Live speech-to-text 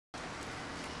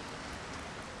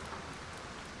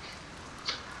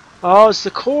Oh, it's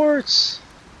the courts!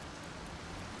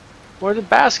 Where are the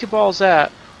basketballs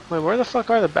at? Wait, where the fuck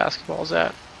are the basketballs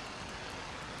at?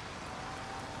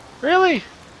 Really?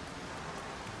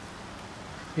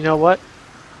 You know what?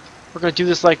 We're gonna do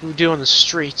this like we do on the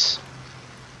streets.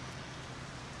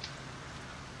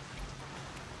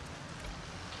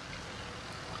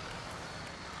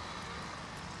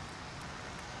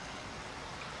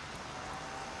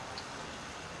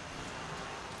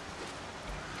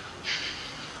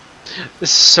 This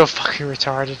is so fucking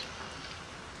retarded.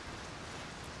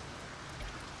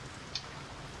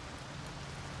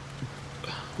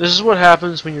 This is what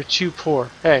happens when you're too poor.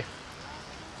 Hey.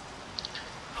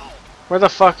 Where the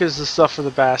fuck is the stuff for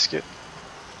the basket?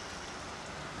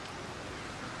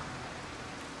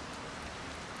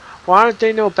 Why aren't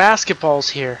there no basketballs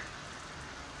here?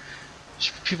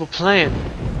 Should be people playing.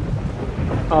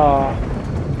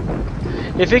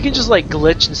 If it can just like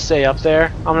glitch and stay up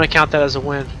there, I'm gonna count that as a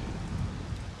win.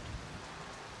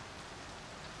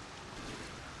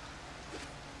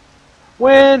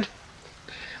 Win!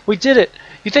 We did it!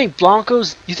 You think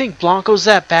Blanco's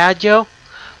that bad, yo?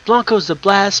 Blanco's the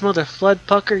blast mother flood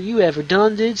pucker you ever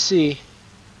done did see.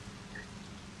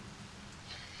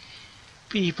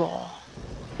 B-ball.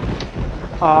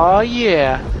 Aw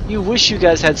yeah, you wish you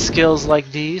guys had skills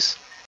like these.